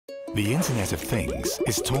The Internet of Things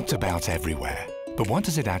is talked about everywhere, but what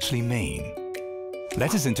does it actually mean?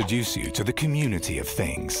 Let us introduce you to the community of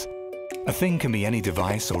things. A thing can be any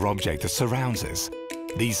device or object that surrounds us.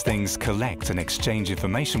 These things collect and exchange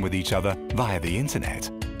information with each other via the Internet.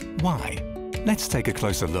 Why? Let's take a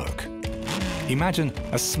closer look. Imagine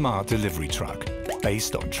a smart delivery truck.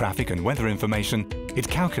 Based on traffic and weather information, it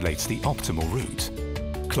calculates the optimal route.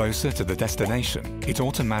 Closer to the destination, it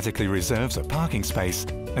automatically reserves a parking space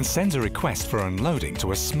and sends a request for unloading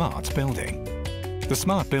to a smart building. The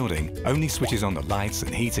smart building only switches on the lights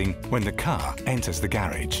and heating when the car enters the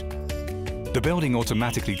garage. The building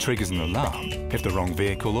automatically triggers an alarm if the wrong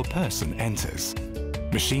vehicle or person enters.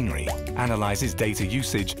 Machinery analyzes data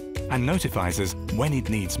usage and notifies us when it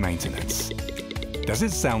needs maintenance. Does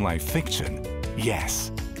it sound like fiction?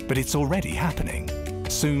 Yes, but it's already happening.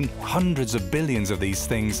 Soon, hundreds of billions of these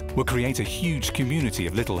things will create a huge community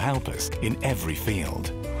of little helpers in every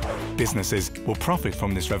field. Businesses will profit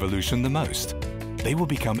from this revolution the most. They will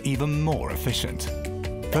become even more efficient.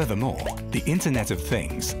 Furthermore, the Internet of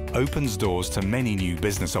Things opens doors to many new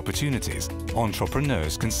business opportunities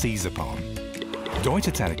entrepreneurs can seize upon.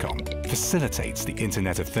 Deutsche Telekom facilitates the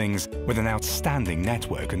Internet of Things with an outstanding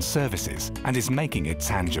network and services and is making it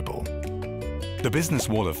tangible. The Business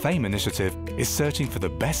Wall of Fame initiative is searching for the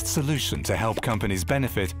best solution to help companies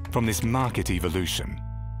benefit from this market evolution.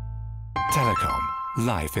 Telekom,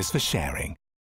 life is for sharing.